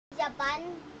Japan.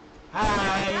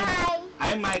 Hi! Hi.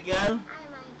 I'm Michael. I'm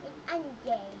Michael. I'm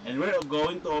Jay. And we're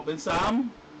going to open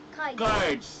some Cards.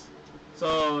 cards.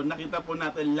 So, nakita po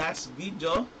natin last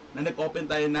video na nag-open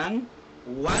tayo ng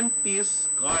One Piece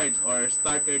cards or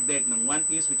starter deck ng One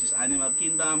Piece, which is Animal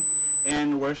Kingdom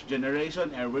and Worst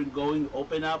Generation. And we're going to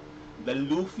open up the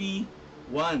Luffy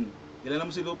 1. Kilala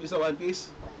mo si Luffy sa One Piece?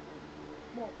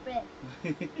 Bope.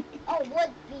 Oh,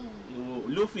 would be.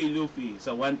 Luffy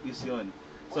sa One Piece yon.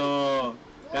 So,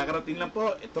 kakarating lang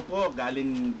po. Ito po,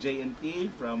 galing JNT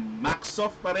from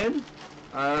Maxsoft pa rin.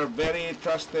 Our very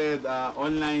trusted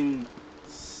online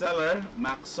seller,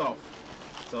 Maxsoft.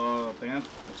 So, tingnan,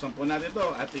 buksan po natin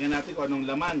ito at tingnan natin kung anong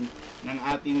laman ng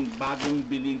ating bagong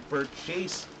biling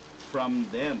purchase from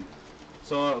them.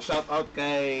 So, shout out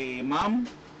kay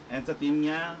Ma'am and sa team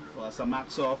niya sa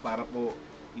Maxsoft para po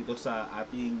dito sa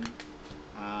ating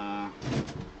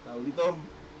tawag dito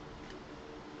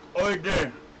order.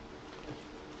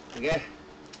 Sige,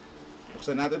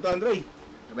 buksan natin ito, Andre.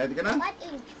 Ready ka na? What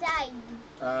inside?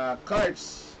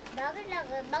 Cards. Bakit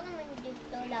man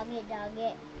dito lagi?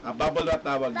 Bubble wrap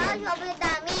tawag Bakit doon. sobrang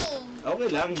dami? Okay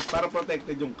lang, para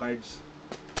protected yung cards.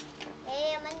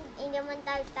 Hindi naman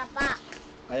tayo tapa.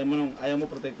 Ayaw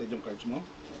mo protected yung cards mo?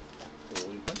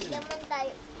 Oo, yun pa Hindi din. naman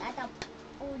tayo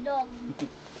ulog.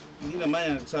 Hindi naman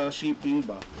yan, sa shipping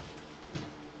ba?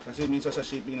 Kasi minsan sa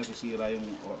shipping nasisira yung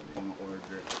mga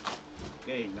order.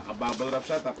 Okay, naka-bubble wrap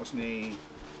siya, tapos may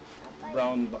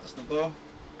brown box na to.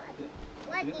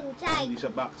 What inside? Hindi siya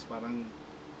box, parang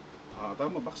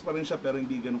tama, box pa rin siya pero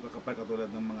hindi ganun kakapal katulad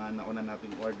ng mga nauna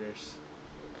nating orders.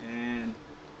 And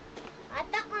At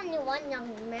ako ni one ng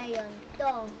mayon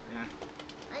to. yeah.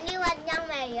 Only one ng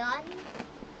mayon?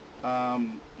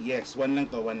 Yes, one lang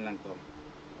to.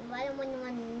 Wala mo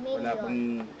naman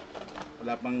mayon.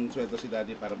 Wala pang sweldo si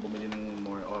Daddy para bumili ng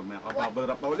more. May bubble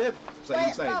wrap pa ulit sa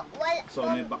inside. So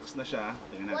may box na siya.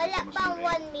 Tingnan natin Wala kung pang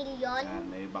masuri. 1 million. Yan,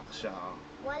 may box siya.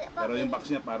 Wala pa Pero yung box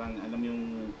niya parang alam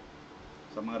yung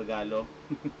sa mga regalo.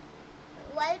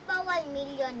 Wala pa 1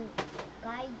 million,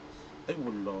 guys. Ay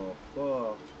wala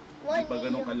pa. 1 Hindi pa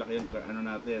ganun million. kalaki yung ano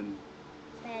natin.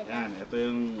 Pero, Yan, ito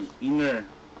yung inner.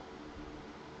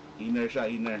 Inner siya.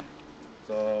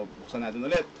 So, buksan natin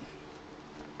ulit.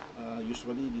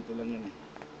 Usually, dito lang yan eh.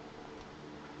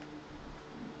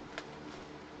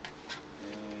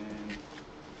 And,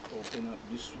 open up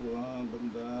this one,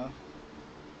 banda.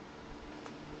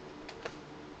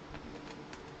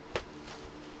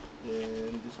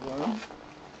 Then, this one.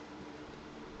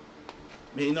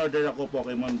 May in-order ako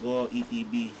Pokemon Go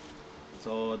ETB.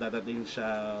 So, dadating siya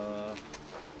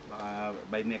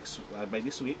by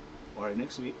this week or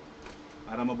next week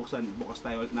para bukas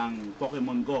tayo ng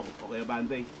Pokemon Go. Okay ba,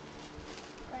 Andre?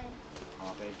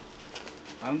 Okay.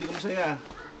 Parang hindi ka masaya.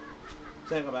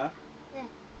 Masaya ka ba? Yeah.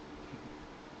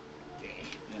 Okay.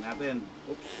 Tingnan natin.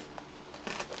 Oops.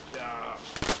 Yeah.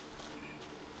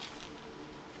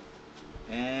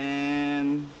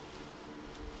 And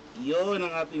yun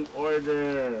ang ating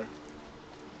order.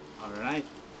 Alright.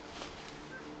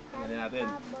 Tingnan natin.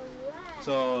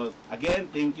 So, again,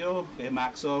 thank you kay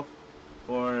Maxo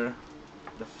for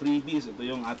the freebies. Ito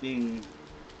yung ating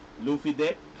Luffy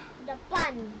deck.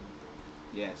 Japan.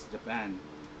 Yes, Japan.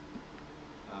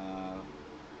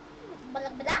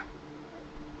 Balak-balak.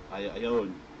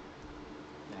 Ayun.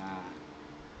 Yan.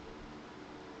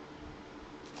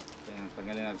 Yan,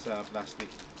 tanggalin natin sa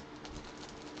plastic.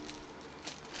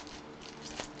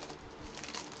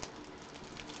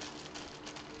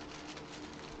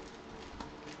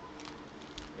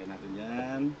 Kaya natin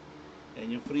yan.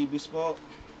 Yan yung freebies po.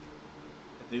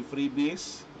 Ito yung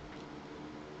freebies.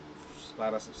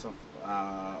 Para sa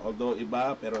although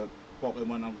iba, pero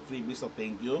Pokemon ang freebies, so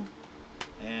thank you.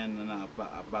 And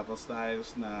battle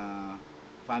styles na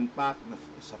fan pack na,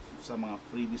 sa mga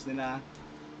freebies nila.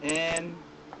 And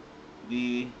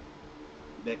the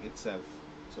deck itself.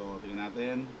 So, tingnan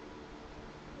natin.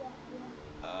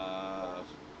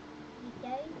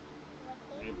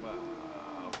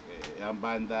 Okay, yan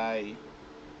Bandai,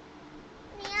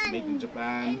 made in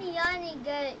Japan,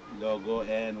 logo,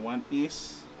 and One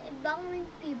Piece. Ibang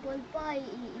people pa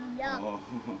iiyak. Oo.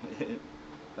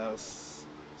 Tapos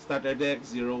starter deck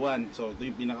 01. So ito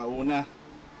yung pinakauna.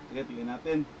 Sige, tingnan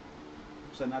natin.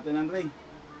 Buksan natin, Andre.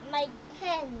 My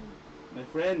hen. My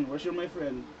friend, where's your my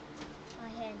friend?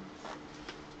 My hen.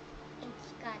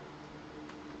 It's cut.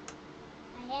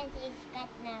 My hen is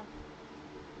cut now.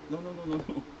 No.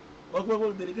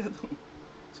 Wag, delikado.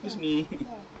 Excuse me.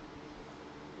 Yeah.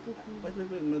 Wait.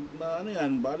 Ano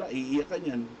yan? Bala, iiyak ka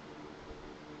niyan.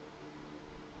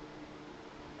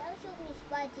 Tapos yung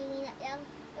mispa, tingin na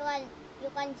lang,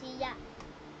 you can see ya.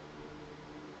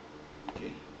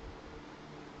 Okay.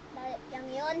 Bakit lang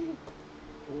yun?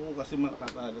 Oo, kasi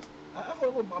makakalat.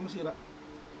 Ako, baka masira.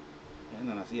 Ayan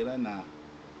na, nasira na.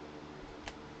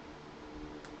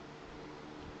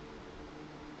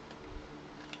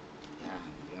 Yan,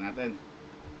 tingnan natin.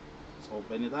 Let's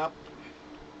open it up.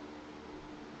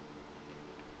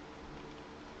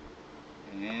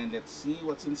 And let's see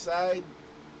what's inside.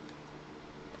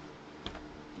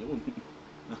 Yun.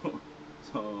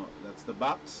 So, that's the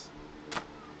box.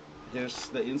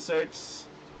 Here's the inserts.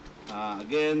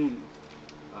 Again,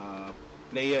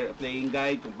 playing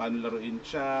guide kung paano laruin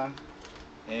siya.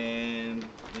 And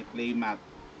the play mat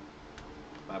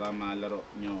para malaro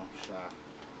nyo siya.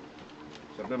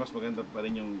 Siyempre mas maganda pa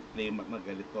rin yung play mat na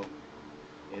ganito.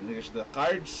 And here's the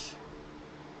cards.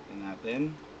 Tingnan natin.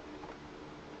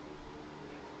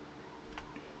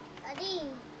 Adi,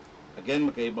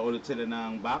 Again, magkaiba ulit sila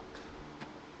ng back.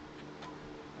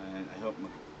 And I hope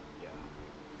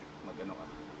magano ka.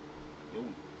 Yung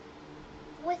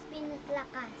who's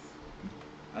pinaslakas?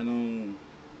 anong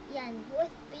Yan,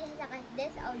 who's pinaslakas?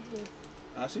 This or this?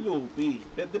 si Luffy.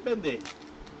 Depende.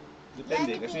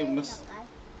 Depende Yan, kasi mas pinaslakas.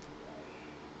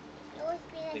 Who's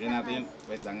tingnan natin yung pinaslakas?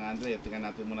 wait lang Andre, tingnan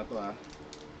natin muna to ha.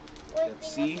 Who's Let's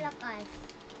see. pinaslakas?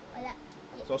 Wala.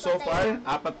 So far,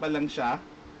 apat pa lang siya.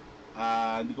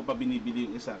 Hindi ko pa binibili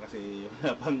yung isa kasi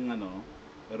wala pang ano.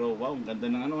 Pero wow, ang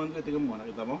ganda ng ano, Andre, tingnan mo,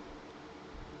 nakita mo?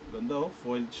 Ganda oh,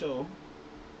 foiled siya oh.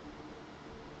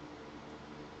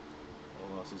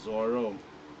 Oh, si Zoro.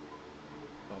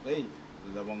 Okay,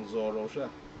 dalawang Zoro siya.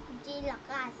 G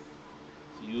lakas.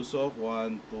 Si Yusuf,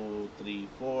 1, 2, 3,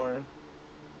 4.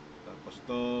 Tapos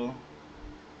to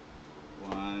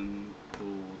 1,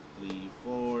 2, 3,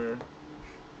 4.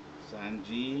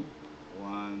 Sanji,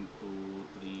 1, 2,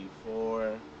 3,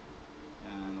 4.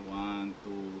 And 1,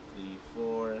 2, 3,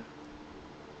 4.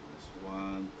 That's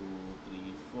 1, 2,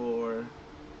 3, 4.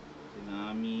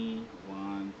 Tsunami,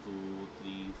 1, 2,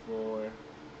 3, 4.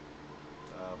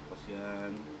 Tapos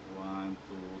yan, 1,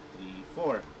 2, 3,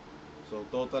 4. So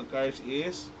total cards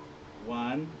is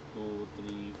 1, 2,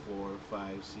 3, 4,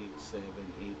 5, 6, 7,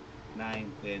 8, 9,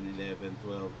 10, 11,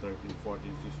 12, 13,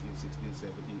 14, 15, 16,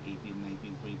 17, 18,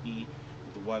 19, 20,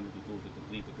 21, 22,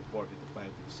 23, 24, 25,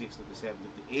 26, 27,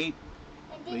 28,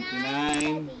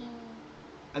 29,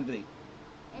 Andre,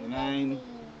 29,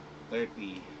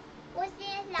 30. Who's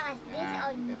pinaslakas? This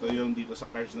or Yan. this? Ito yung dito sa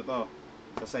cards na to.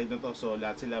 Sa side na to. So,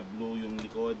 lahat sila blue yung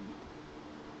likod.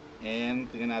 And,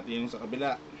 tingnan natin yung sa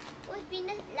kabila. Who's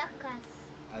pinaslakas?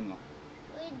 Ano?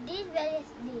 With this, where is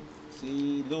this? Si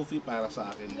Luffy para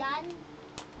sa akin. Yan.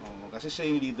 Oo, kasi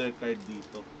siya yung leader card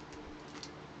dito.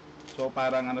 So,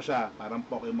 parang ano siya. Parang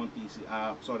Pokemon TCG.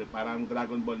 Sorry. Parang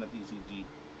Dragon Ball na TCG.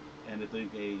 And ito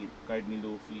yung kay card ni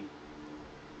Luffy.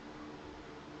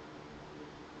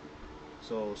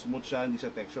 So, smooth siya. Hindi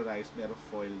siya texturized. Pero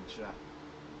foiled siya.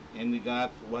 And we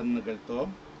got one na ganito.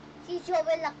 Si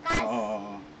Shovel lakas.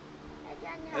 Oo.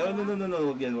 Ayan Ay, hawak. no.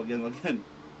 Wag yan.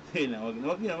 Sige lang, wag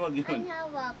yan. Ang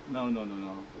hawak. No.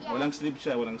 Yeah. Walang sleeve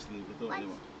siya, walang sleeve. Ito, di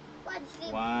ba? What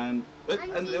sleep? One. Wait,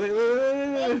 Ang Andre, sleeve.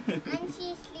 wait. Ang si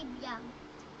sleep yan.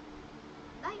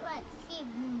 Ay, what sleep?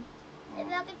 Eh,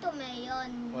 bakit tumayon?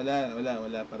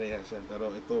 Wala parehas yan.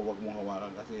 Pero ito, wag mong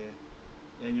hawakan kasi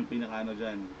yan yung pinakaano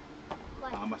dyan.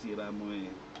 What? Baka masira mo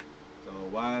eh. So,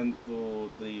 1, 2,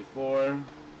 3, 4.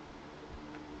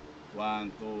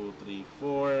 1, 2, 3,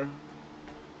 4.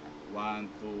 1,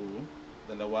 2,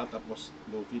 dalawa. Tapos,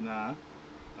 Luffy na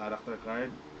character card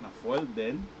na fold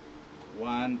din.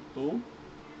 1, 2.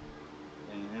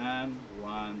 Ayan.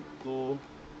 1, 2.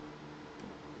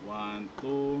 1,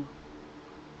 2.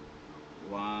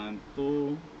 1,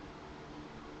 2.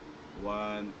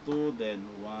 1, 2. Then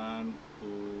 1,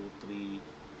 2, 3,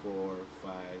 4,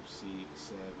 5, 6,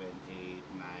 7, 8,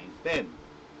 9, 10.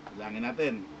 Bilangin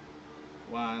natin.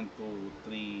 1, 2,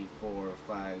 3, 4,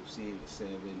 5, 6,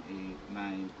 7, 8,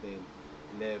 9, 10,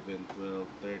 11, 12,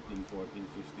 13, 14,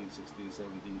 15, 16,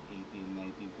 17, 18,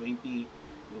 19, 20,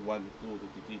 21, 22,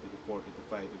 23, 24,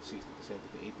 25, 26,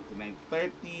 27,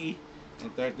 28, 29, 30,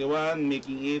 and 31,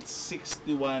 making it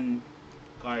 61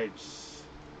 cards.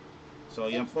 So,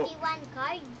 yan po. 61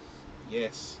 cards.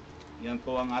 Yes. Yan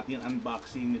po ang ating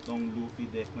unboxing nitong Luffy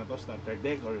deck na to, starter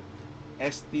deck or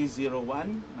ST01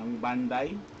 ng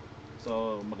Bandai.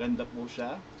 So, maganda po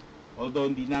siya. Although,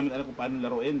 hindi namin alam kung paano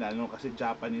laruin, lalo kasi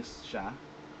Japanese siya.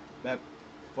 But,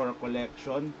 for a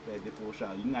collection, pwede po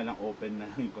siya. Yun nga lang, open na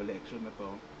yung collection na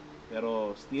to.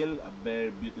 Pero, still, a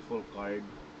very beautiful card.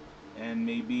 And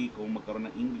maybe, kung magkaroon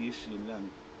ng English, yun lang.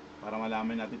 Para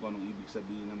malaman natin kung anong ibig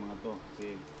sabihin ng mga to.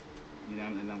 Kasi, hindi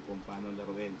namin alam kung paano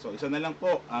laruin. So, isa na lang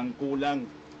po ang kulang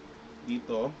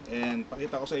dito. And,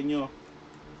 pakita ko sa inyo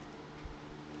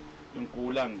yung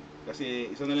kulang. Kasi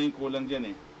isa na lang yung kulang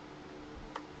dyan eh.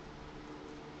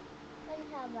 Ang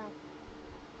sabat.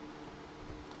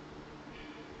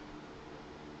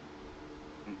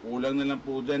 Ang kulang na lang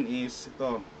po dyan is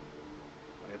ito.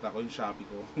 Pakita ko yung Shopee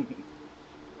ko.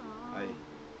 Oh. Ay.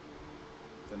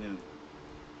 Saan yun?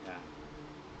 Yan.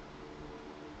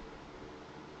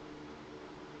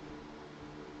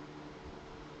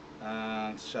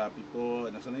 Shopee po.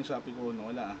 Nasaan na yung Shopee ko?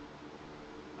 Nawala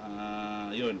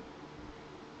yun.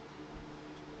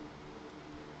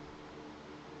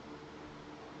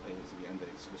 Okay, sige Andre,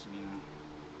 excuse me na.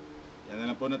 Yan na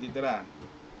lang po natitira.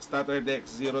 Starter deck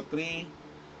 03,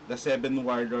 the 7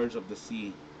 Warlords of the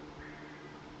Sea.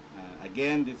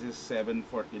 Again, this is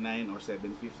 749 or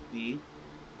 750.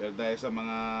 Pero dahil sa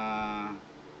mga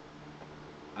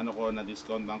ano ko,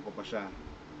 na-discountan ko pa siya.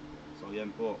 So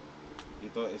yan po.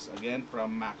 Ito is again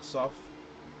from Maxsoft.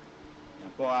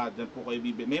 Yan po, dyan po kayo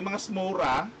bibili. May mga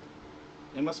mura.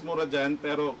 May mas mura dyan,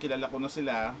 pero kilala ko na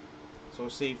sila. So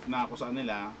safe na ako sa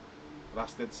kanila.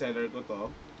 Trusted seller ko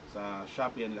to sa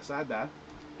Shopee and Lazada.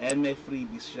 And may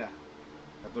freebies siya.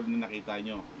 Katulad na nakita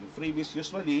nyo. Yung freebies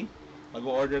usually,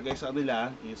 pag-order kayo sa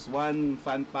kanila is 1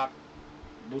 fan pack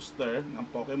booster ng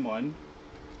Pokemon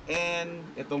and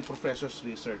itong Professor's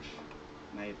Research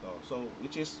na ito. So,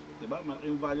 which is, di ba,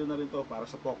 malaking value na rin to para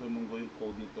sa Pokemon Go yung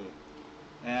code nito.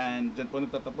 And dyan po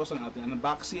nagtatapos ang ating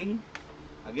unboxing.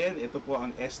 Again, ito po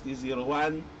ang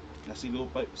ST01 na si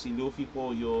Luffy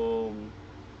po yung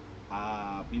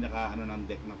pinaka ano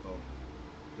ng deck na to.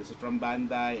 This is from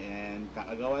Bandai and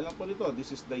kakagawa lang po nito.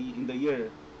 This is in the year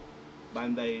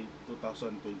Bandai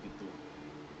 2022.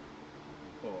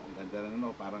 Oh, ang ganda na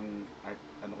no, parang art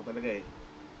ano ko talaga eh.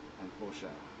 Ano po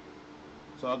siya.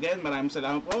 So again, maraming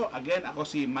salamat po. Again, ako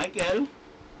si Michael,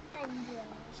 Andre.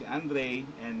 si Andre,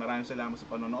 and maraming salamat sa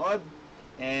panonood.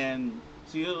 And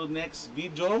see you next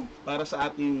video para sa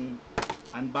ating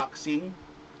unboxing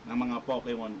ng mga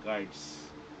Pokemon cards.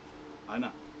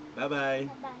 Ano? Bye-bye.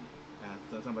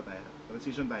 Bye-bye. Saan ba tayo?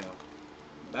 Transition tayo.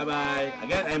 Bye-bye.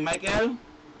 Again, I'm Michael.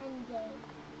 Andre.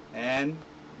 And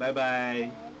bye-bye.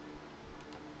 Bye.